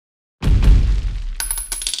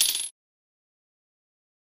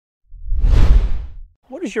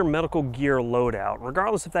What is your medical gear loadout?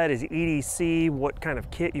 Regardless if that is EDC, what kind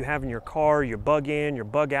of kit you have in your car, your bug in, your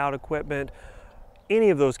bug out equipment, any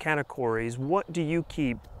of those categories, what do you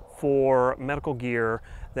keep for medical gear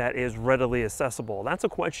that is readily accessible? That's a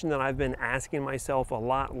question that I've been asking myself a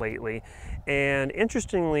lot lately. And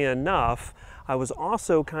interestingly enough, I was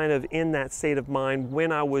also kind of in that state of mind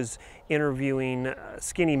when I was interviewing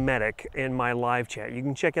Skinny Medic in my live chat. You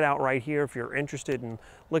can check it out right here if you're interested in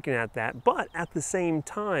looking at that. But at the same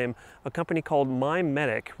time, a company called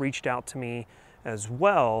MyMedic reached out to me as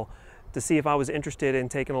well to see if I was interested in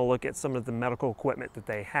taking a look at some of the medical equipment that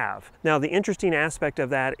they have. Now, the interesting aspect of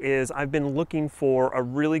that is I've been looking for a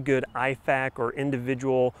really good IFAK or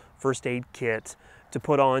individual first aid kit to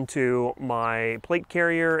put onto my plate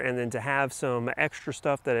carrier, and then to have some extra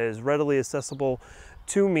stuff that is readily accessible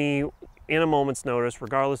to me in a moment's notice,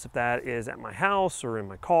 regardless if that is at my house or in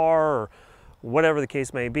my car or whatever the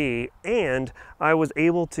case may be. And I was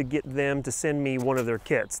able to get them to send me one of their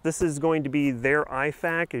kits. This is going to be their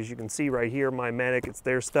IFAK, as you can see right here, MyMedic, it's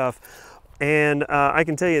their stuff. And I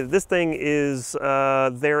can tell you this thing is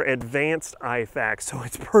their advanced IFAK, so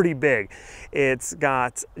it's pretty big. It's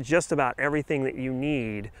got just about everything that you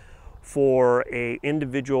need for a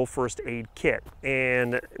individual first aid kit.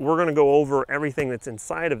 And we're gonna go over everything that's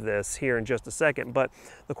inside of this here in just a second, but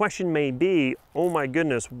the question may be, oh my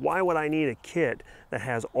goodness, why would I need a kit that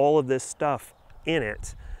has all of this stuff in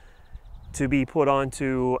it to be put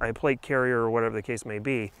onto a plate carrier or whatever the case may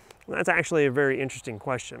be? Well, that's actually a very interesting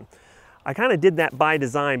question. I kind of did that by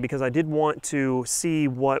design because I did want to see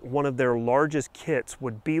what one of their largest kits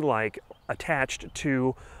would be like attached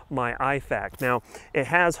to my IFAK. Now, it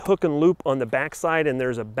has hook and loop on the back side, and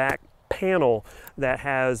there's a back panel that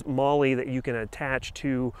has MOLLE that you can attach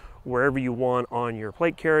to wherever you want on your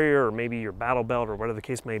plate carrier or maybe your battle belt or whatever the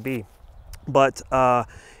case may be. But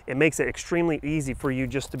it makes it extremely easy for you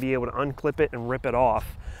just to be able to unclip it and rip it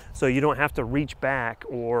off, so you don't have to reach back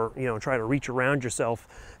or try to reach around yourself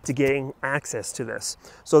to gain access to this.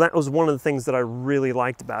 So that was one of the things that I really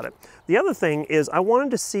liked about it. The other thing is I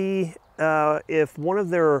wanted to see if one of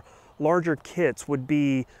their larger kits would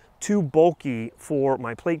be too bulky for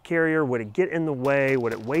my plate carrier. Would it get in the way?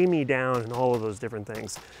 Would it weigh me down? And all of those different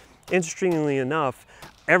things. Interestingly enough,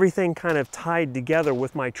 everything kind of tied together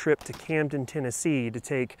with my trip to Camden, Tennessee to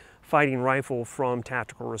take fighting rifle from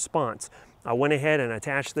Tactical Response. I went ahead and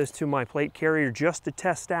attached this to my plate carrier just to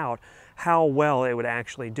test out how well it would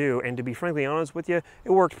actually do. And to be frankly honest with you, it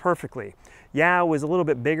worked perfectly. Yeah, it was a little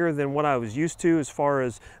bit bigger than what I was used to as far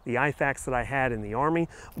as the IFAKs that I had in the Army,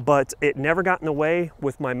 but it never got in the way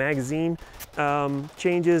with my magazine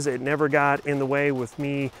changes. It never got in the way with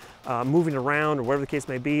me moving around or whatever the case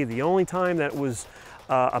may be. The only time that was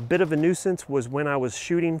a bit of a nuisance was when I was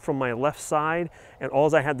shooting from my left side, and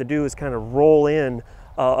all I had to do is kind of roll in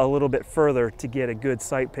a little bit further to get a good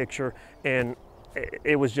sight picture, and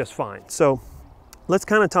it was just fine. So let's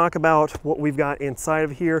kind of talk about what we've got inside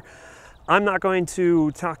of here. I'm not going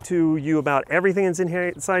to talk to you about everything that's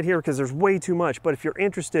inside here because there's way too much, but if you're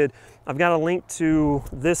interested, I've got a link to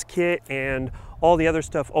this kit and all the other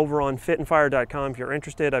stuff over on fitandfire.com. If you're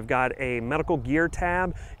interested, I've got a medical gear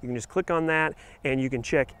tab. You can just click on that and you can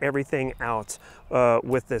check everything out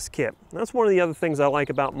with this kit. That's one of the other things I like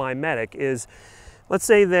about MyMedic is, let's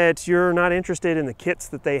say that you're not interested in the kits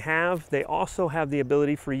that they have. They also have the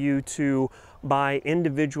ability for you to buy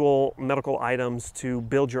individual medical items to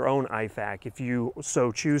build your own IFAK if you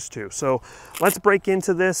so choose to. So let's break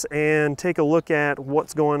into this and take a look at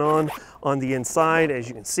what's going on the inside. As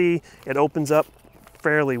you can see, it opens up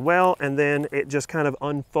fairly well, and then it just kind of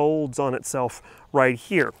unfolds on itself right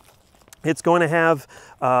here. It's going to have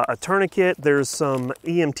a tourniquet. There's some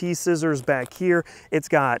EMT scissors back here. It's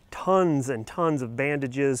got tons and tons of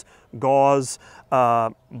bandages, gauze,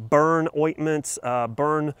 burn ointments,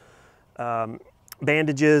 burn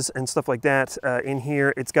bandages and stuff like that in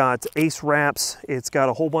here. It's got ace wraps. It's got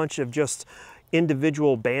a whole bunch of just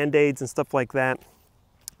individual band-aids and stuff like that.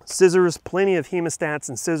 Scissors, plenty of hemostats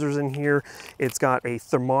and scissors in here. It's got a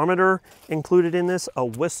thermometer included in this, a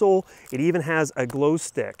whistle. It even has a glow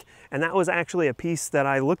stick. And that was actually a piece that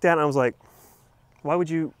I looked at and I was like, why would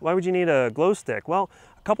you need a glow stick? Well,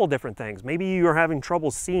 a couple different things. Maybe you're having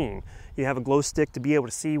trouble seeing. You have a glow stick to be able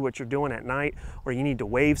to see what you're doing at night, or you need to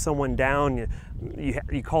wave someone down.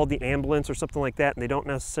 You called the ambulance or something like that and they don't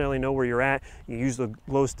necessarily know where you're at. You use the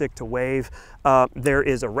glow stick to wave. There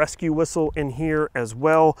is a rescue whistle in here as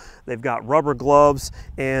well. They've got rubber gloves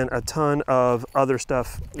and a ton of other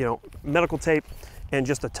stuff, medical tape, and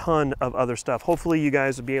just a ton of other stuff. Hopefully you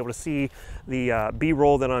guys will be able to see the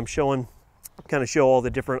B-roll that I'm showing, kind of show all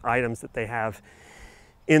the different items that they have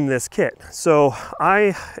in this kit. So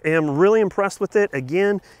I am really impressed with it.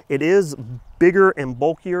 Again, it is bigger and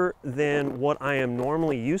bulkier than what I am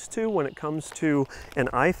normally used to when it comes to an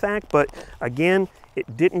MyFAK, but again,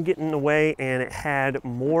 it didn't get in the way and it had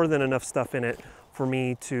more than enough stuff in it for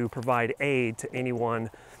me to provide aid to anyone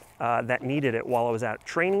that needed it while I was out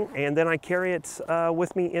training. And then I carry it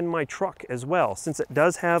with me in my truck as well. Since it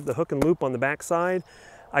does have the hook and loop on the back side,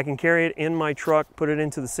 I can carry it in my truck, put it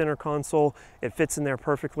into the center console. It fits in there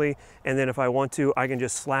perfectly. And then if I want to, I can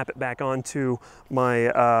just slap it back onto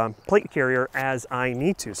my plate carrier as I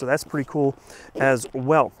need to. So that's pretty cool as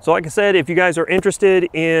well. So like I said, if you guys are interested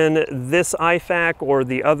in this MyFAK or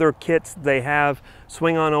the other kits they have,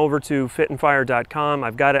 swing on over to fitandfire.com.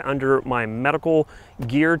 I've got it under my medical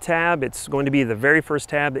gear tab. It's going to be the very first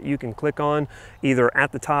tab that you can click on, either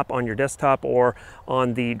at the top on your desktop or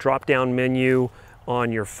on the drop-down menu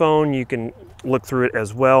on your phone. You can look through it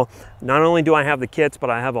as well. Not only do I have the kits,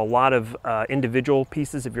 but I have a lot of individual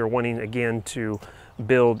pieces if you're wanting, again, to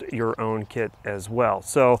build your own kit as well.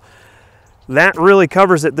 So that really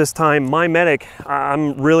covers it this time. MyMedic,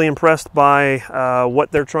 I'm really impressed by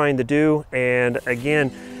what they're trying to do. And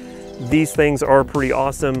again, these things are pretty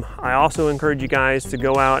awesome. I also encourage you guys to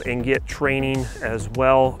go out and get training as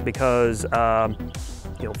well, because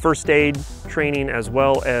you know, first aid training as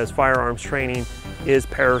well as firearms training is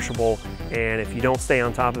perishable, and if you don't stay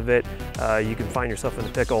on top of it, you can find yourself in a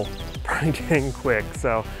pickle pretty dang quick.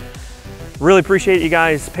 So really appreciate you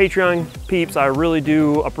guys, Patreon peeps. I really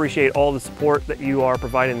do appreciate all the support that you are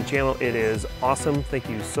providing the channel. It is awesome. Thank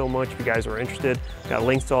you so much. If you guys are interested, got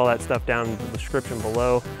links to all that stuff down in the description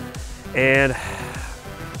below. And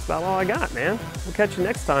that's about all I got, man. We'll catch you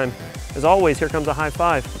next time. As always, here comes a high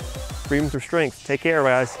five. Freedom through strength. Take care,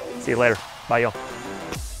 guys. See you later. Bye, y'all.